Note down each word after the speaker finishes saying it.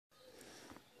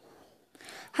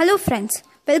Hello friends,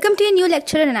 welcome to a new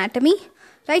lecture on anatomy.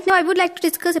 Right now I would like to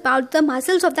discuss about the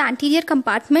muscles of the anterior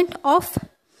compartment of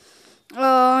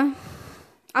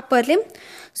upper limb.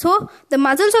 So the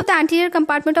muscles of the anterior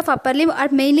compartment of upper limb are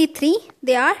mainly three.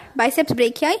 They are Biceps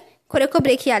Brachii,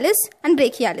 Coracobrachialis and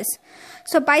Brachialis.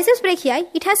 So Biceps Brachii,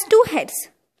 it has two heads.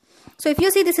 So if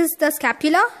you see, this is the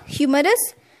scapula,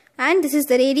 humerus, and this is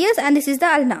the radius, and this is the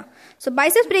ulna. So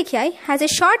Biceps Brachii has a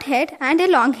short head and a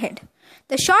long head.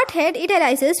 The short head, it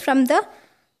arises from the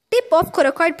tip of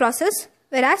coracoid process,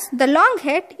 whereas the long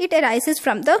head, it arises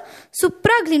from the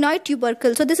supraglenoid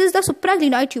tubercle. So this is the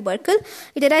supraglenoid tubercle.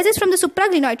 It arises from the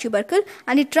supraglenoid tubercle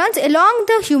and it runs along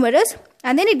the humerus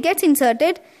and then it gets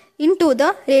inserted into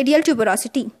the radial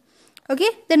tuberosity. Okay,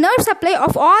 the nerve supply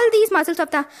of all these muscles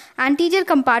of the anterior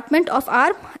compartment of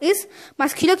arm is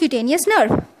musculocutaneous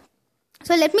nerve.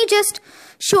 So let me just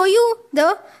show you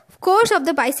the course of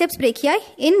the biceps brachii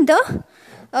in the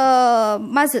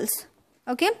muscles.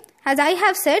 Okay, as I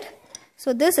have said,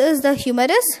 so this is the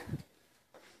humerus.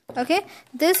 Okay,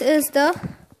 this is the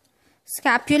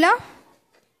scapula.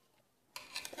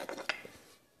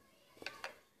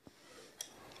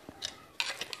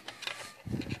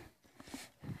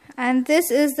 And this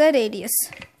is the radius.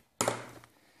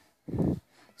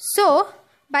 So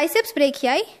biceps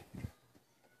brachii,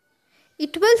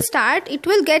 it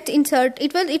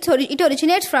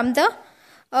originates from the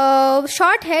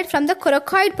short head from the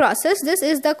coracoid process. This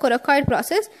is the coracoid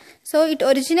process. So it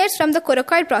originates from the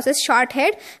coracoid process, short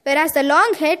head, whereas the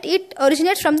long head, it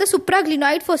originates from the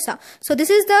supraglenoid fossa. So this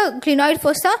is the glenoid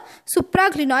fossa,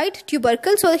 supraglenoid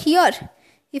tubercle. So here,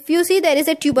 if you see, there is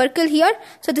a tubercle here.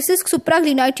 So this is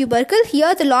supraglenoid tubercle.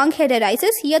 Here the long head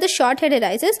arises. Here the short head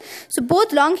arises. So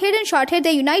both long head and short head,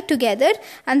 they unite together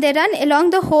and they run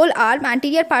along the whole arm,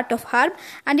 anterior part of arm,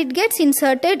 and it gets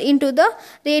inserted into the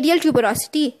radial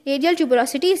tuberosity. Radial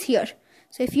tuberosity is here.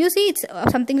 So if you see, it's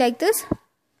something like this.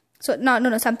 So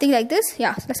no, something like this.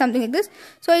 Yeah, something like this.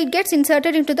 So it gets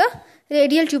inserted into the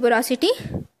radial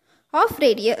tuberosity of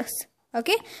radius.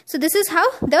 Okay, so this is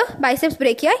how the biceps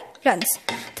brachii runs.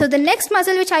 So the next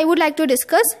muscle which I would like to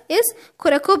discuss is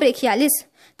Coracobrachialis.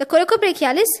 The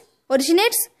Coracobrachialis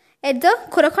originates at the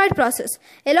coracoid process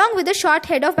along with the short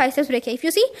head of biceps brachii. If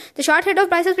you see, the short head of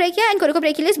biceps brachii and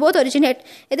Coracobrachialis both originate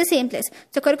at the same place.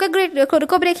 So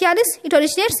Coracobrachialis, it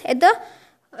originates at the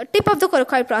tip of the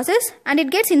coracoid process and it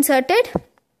gets inserted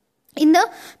in the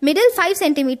middle 5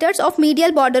 centimeters of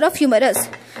medial border of humerus.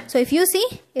 So if you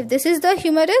see, if this is the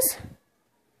humerus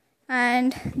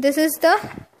and this is the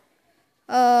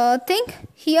thing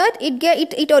here,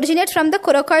 it originates from the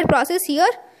coracoid process here,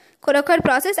 coracoid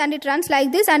process, and it runs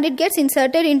like this and it gets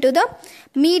inserted into the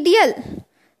medial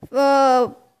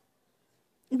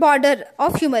border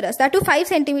of humerus, that to 5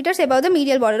 centimeters above the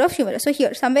medial border of humerus. So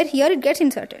here, somewhere here it gets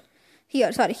inserted.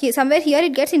 Here, sorry, here, somewhere here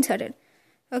it gets inserted.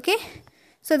 Okay,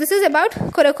 so this is about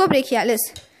Coracobrachialis.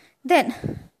 Then,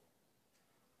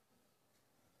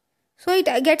 so it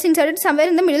gets inserted somewhere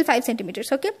in the middle 5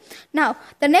 centimeters. Okay. Now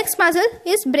the next muscle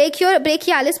is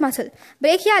Brachialis muscle.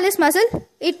 Brachialis muscle,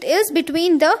 it is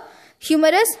between the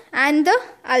humerus and the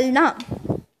ulna.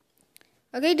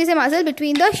 Okay, it is a muscle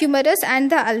between the humerus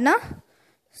and the ulna.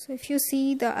 So if you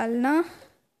see the ulna,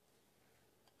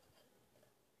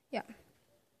 yeah,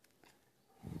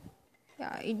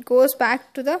 it goes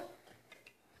back to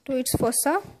its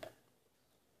fossa.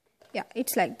 Yeah,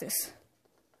 it's like this.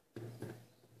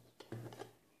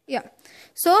 Yeah,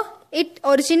 so it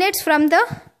originates from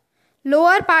the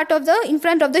lower part of the, in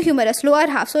front of the humerus, lower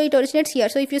half. So it originates here.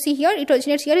 So if you see here, it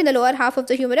originates here in the lower half of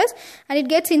the humerus and it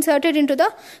gets inserted into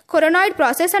the coronoid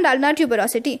process and ulnar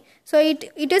tuberosity. So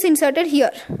it is inserted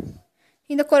here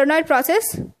in the coronoid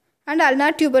process and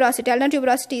ulnar tuberosity. Ulnar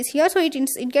tuberosity is here. So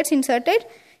it gets inserted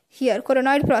here,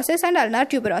 coronoid process and ulnar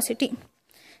tuberosity.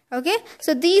 Okay,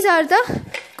 so these are the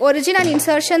origin and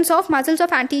insertions of muscles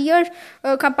of anterior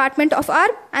compartment of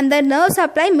arm, and the nerve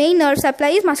supply, main nerve supply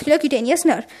is musculocutaneous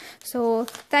nerve. So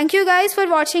thank you guys for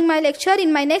watching my lecture.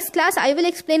 In my next class, I will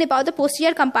explain about the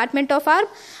posterior compartment of arm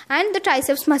and the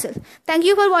triceps muscle. Thank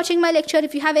you for watching my lecture.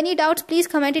 If you have any doubts, please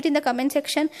comment it in the comment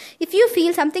section. If you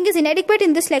feel something is inadequate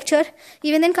in this lecture,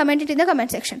 even then comment it in the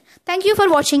comment section. Thank you for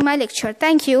watching my lecture.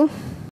 Thank you.